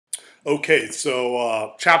Okay,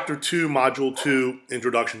 so Chapter 2, Module 2,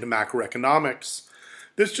 Introduction to Macroeconomics.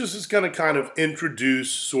 This just is going to kind of introduce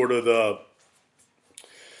sort of the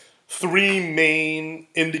three main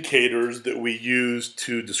indicators that we use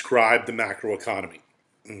to describe the macroeconomy.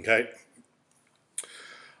 Okay?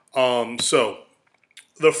 So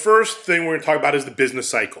the first thing we're going to talk about is the business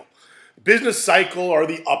cycle. Business cycle are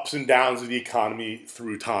the ups and downs of the economy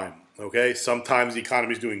through time. Okay? Sometimes the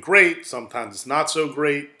economy is doing great, sometimes it's not so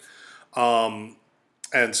great.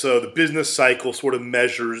 And so the business cycle sort of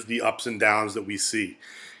measures the ups and downs that we see.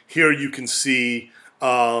 Here you can see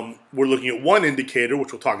we're looking at one indicator,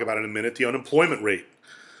 which we'll talk about in a minute, the unemployment rate.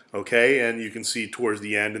 Okay, and you can see towards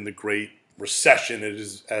the end in the Great Recession,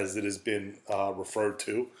 as it has been referred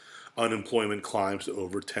to, unemployment climbs to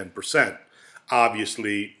over 10%.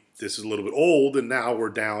 Obviously, this is a little bit old, and now we're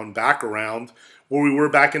down back around where we were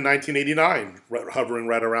back in 1989, hovering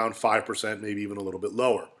right around 5%, maybe even a little bit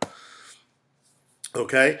lower.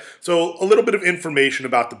 Okay, so a little bit of information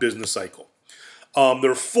about the business cycle.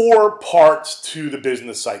 There are four parts to the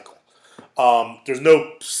business cycle. There's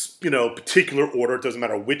no, particular order. It doesn't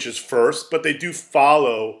matter which is first, but they do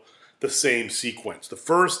follow the same sequence. The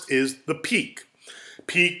first is the peak.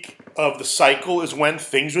 Peak of the cycle is when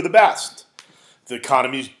things are the best. The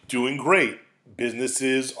economy's doing great.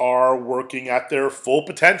 Businesses are working at their full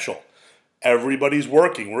potential. Everybody's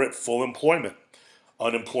working. We're at full employment.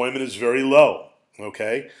 Unemployment is very low.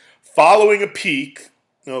 Okay, following a peak,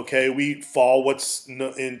 okay, we fall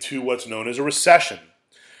into what's known as a recession.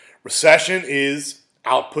 Recession is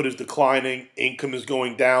output is declining, income is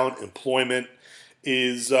going down, employment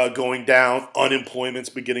is going down, unemployment's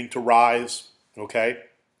beginning to rise. Okay,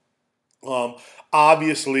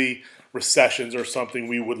 obviously, recessions are something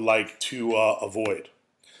we would like to avoid.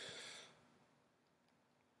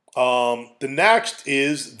 The next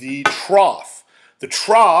is the trough. The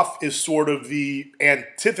trough is sort of the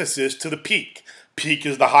antithesis to the peak. Peak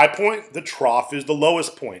is the high point, the trough is the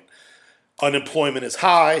lowest point. Unemployment is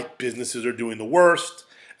high, businesses are doing the worst,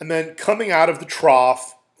 and then coming out of the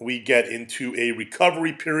trough, we get into a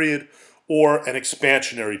recovery period or an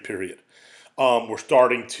expansionary period. We're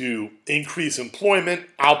starting to increase employment,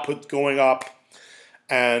 output going up,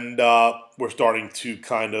 and we're starting to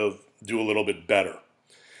kind of do a little bit better.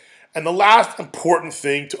 And the last important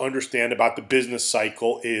thing to understand about the business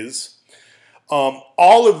cycle is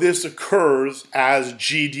all of this occurs as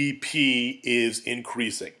GDP is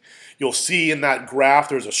increasing. You'll see in that graph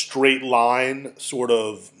there's a straight line sort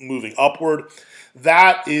of moving upward.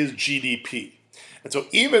 That is GDP. And so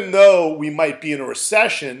even though we might be in a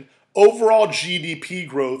recession, overall GDP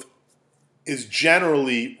growth is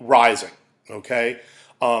generally rising. Okay,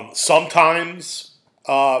 sometimes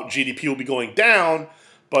GDP will be going down,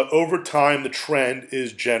 but over time, the trend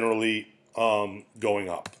is generally going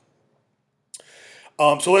up.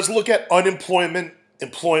 So let's look at unemployment,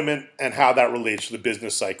 employment, and how that relates to the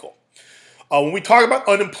business cycle. When we talk about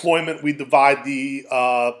unemployment, we divide the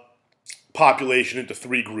population into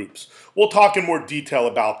three groups. We'll talk in more detail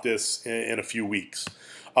about this in a few weeks.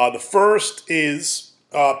 The first is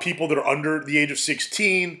people that are under the age of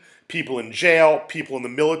 16, people in jail, people in the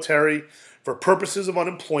military. For purposes of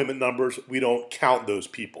unemployment numbers, we don't count those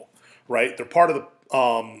people, right? They're part of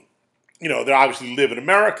the, they obviously live in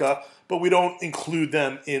America, but we don't include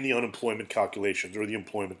them in the unemployment calculations or the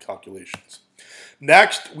employment calculations.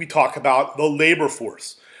 Next, we talk about the labor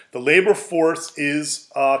force. The labor force is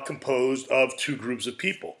composed of two groups of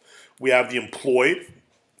people. We have the employed,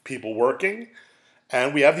 people working,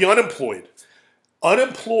 and we have the unemployed.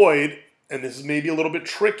 Unemployed, and this is maybe a little bit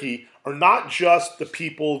tricky, are not just the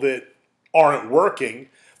people that aren't working,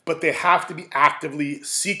 but they have to be actively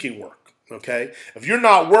seeking work, okay? If you're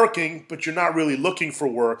not working, but you're not really looking for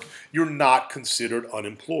work, you're not considered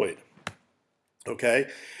unemployed, okay?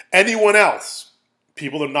 Anyone else,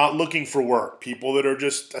 people that are not looking for work, people that are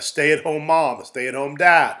just a stay-at-home mom, a stay-at-home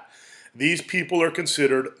dad, these people are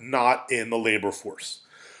considered not in the labor force.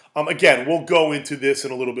 Again, we'll go into this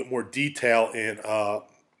in a little bit more detail in a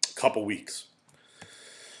couple weeks.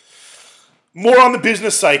 More on the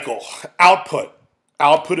business cycle. Output.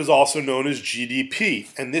 Output is also known as GDP,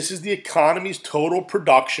 and this is the economy's total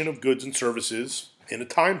production of goods and services in a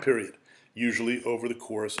time period, usually over the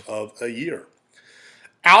course of a year.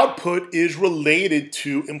 Output is related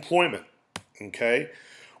to employment, okay?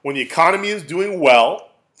 When the economy is doing well,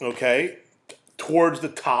 okay, towards the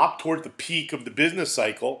top, towards the peak of the business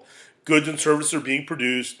cycle, goods and services are being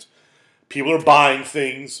produced, people are buying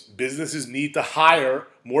things, businesses need to hire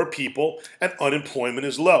more people, and unemployment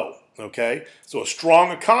is low, okay? So a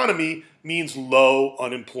strong economy means low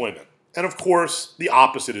unemployment. And of course, the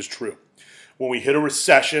opposite is true. when we hit a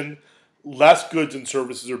recession, less goods and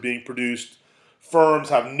services are being produced. Firms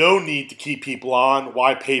have no need to keep people on.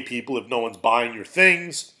 Why pay people if no one's buying your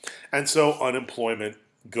things? And so unemployment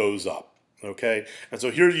goes up, okay? And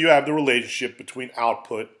so here you have the relationship between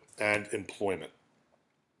output and employment,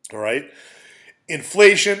 all right?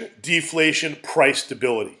 Inflation, deflation, price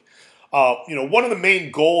stability. One of the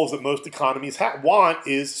main goals that most economies want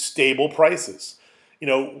is stable prices.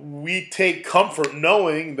 We take comfort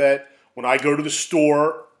knowing that when I go to the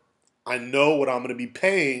store, I know what I'm going to be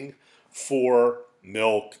paying for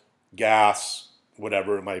milk, gas,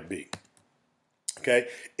 whatever it might be. Okay?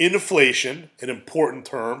 Inflation, an important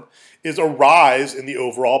term, is a rise in the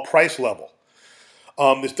overall price level.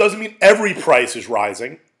 This doesn't mean every price is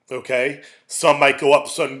rising. Okay? Some might go up,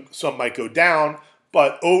 some might go down,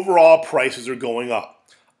 but overall prices are going up.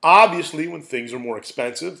 Obviously, when things are more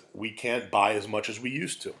expensive, we can't buy as much as we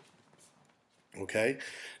used to. Okay?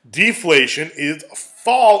 Deflation is a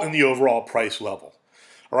fall in the overall price level.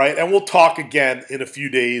 All right? And we'll talk again in a few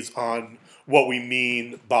days on what we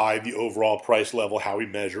mean by the overall price level, how we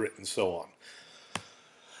measure it, and so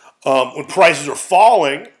on. When prices are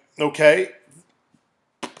falling, okay,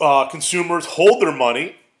 consumers hold their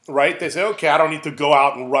money, right? They say, okay, I don't need to go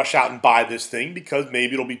out and rush out and buy this thing because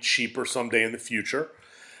maybe it'll be cheaper someday in the future.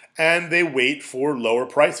 And they wait for lower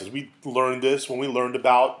prices. We learned this when we learned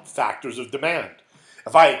about factors of demand.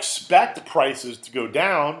 If I expect prices to go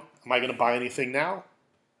down, am I going to buy anything now?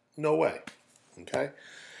 No way. Okay?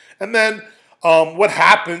 And then what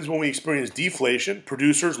happens when we experience deflation?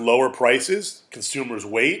 Producers lower prices, consumers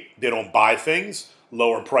wait, they don't buy things,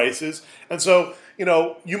 lower prices. And so,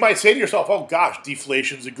 you might say to yourself, oh gosh,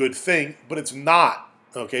 deflation is a good thing, but it's not.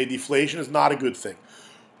 Okay? Deflation is not a good thing.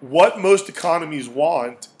 What most economies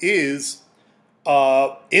want is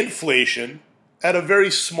inflation at a very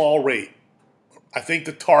small rate. I think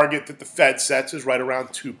the target that the Fed sets is right around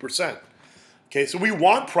 2%. Okay, so we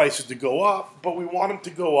want prices to go up, but we want them to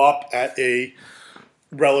go up at a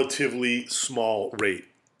relatively small rate.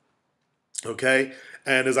 Okay,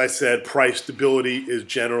 and as I said, price stability is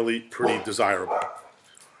generally pretty desirable.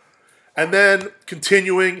 And then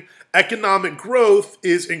continuing, economic growth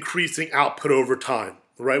is increasing output over time.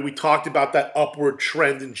 Right? We talked about that upward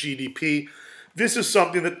trend in GDP. This is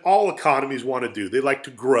something that all economies want to do. They like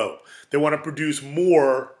to grow. They want to produce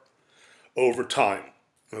more over time.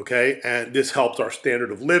 Okay? And this helps our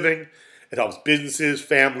standard of living. It helps businesses,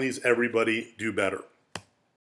 families, everybody do better.